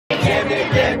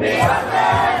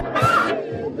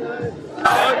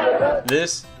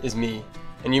This is me,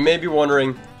 and you may be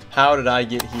wondering, how did I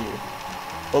get here?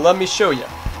 Well, let me show you.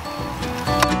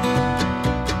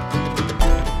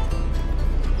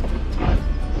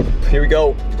 Here we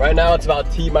go. Right now it's about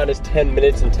T-minus 10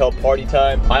 minutes until party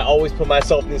time. I always put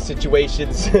myself in these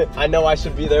situations. I know I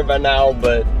should be there by now,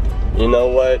 but you know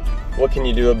what? What can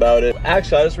you do about it?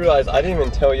 Actually, I just realized I didn't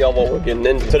even tell y'all what we're getting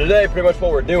into. So today, pretty much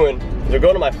what we're doing is we're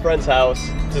going to my friend's house.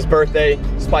 It's his birthday.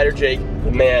 Spider Jake,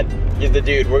 the man, he's the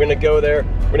dude. We're gonna go there,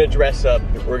 we're gonna dress up.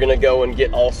 We're gonna go and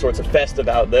get all sorts of festive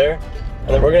out there. And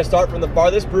then we're gonna start from the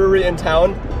farthest brewery in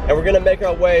town, and we're gonna make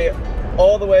our way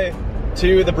all the way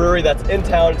to the brewery that's in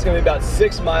town. It's gonna be about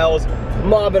 6 miles,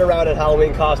 mobbing around in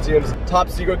Halloween costumes, top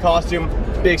secret costume,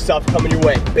 big stuff coming your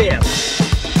way. Bam!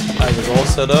 I was all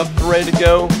set up, ready to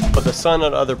go, but the sun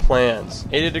had other plans.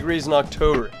 80 degrees in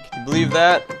October, can you believe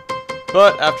that?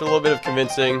 But after a little bit of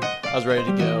convincing, I was ready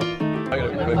to go. I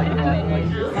gotta be quick.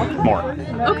 More.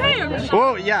 Okay, I'm trying.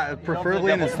 Whoa, yeah,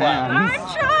 preferably in the slam. I'm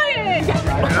trying!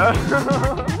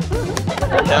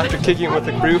 After kicking it with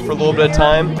the crew for a little bit of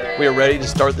time, we are ready to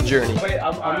start the journey. Wait,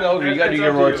 I'm over. You gotta do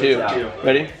your roar too.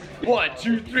 Ready? 1,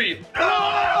 2, 3.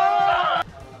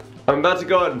 I'm about to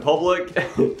go out in public,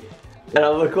 and I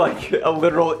look like a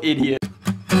literal idiot.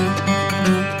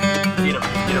 Get him, get him.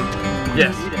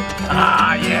 Yes.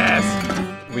 Ah, yes.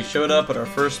 We showed up at our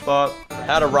first spot,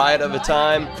 had a riot of a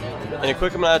time. In a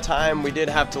quick amount of time, we did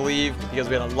have to leave because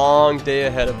we had a long day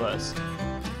ahead of us.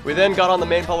 We then got on the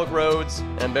main public roads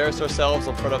and embarrassed ourselves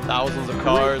in front of thousands of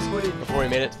cars before we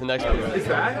made it to the next brewery.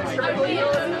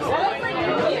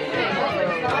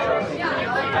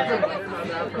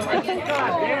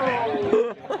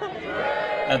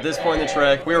 At this point in the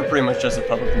trek, we were pretty much just a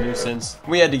public nuisance.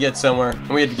 We had to get somewhere, and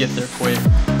we had to get there quick.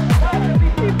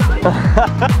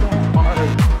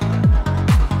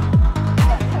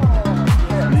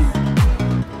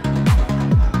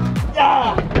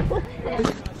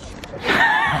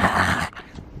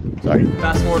 Sorry.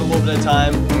 Fast forward a little bit of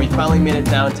time, when we finally made it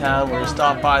downtown, we were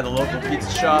stopped by the local pizza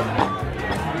shop.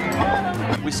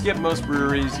 We skipped most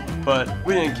breweries, but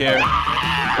we didn't care.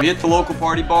 We hit the local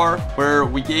party bar, where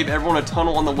we gave everyone a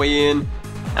tunnel on the way in,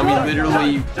 and we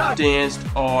literally danced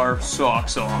our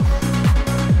socks off.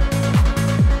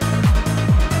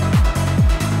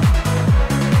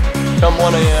 Come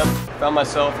 1 a.m., found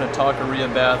myself in a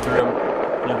Taqueria bathroom,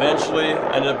 and eventually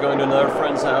I ended up going to another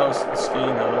friend's house and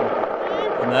skating home.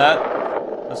 And that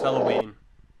was Halloween.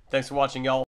 Thanks for watching, y'all.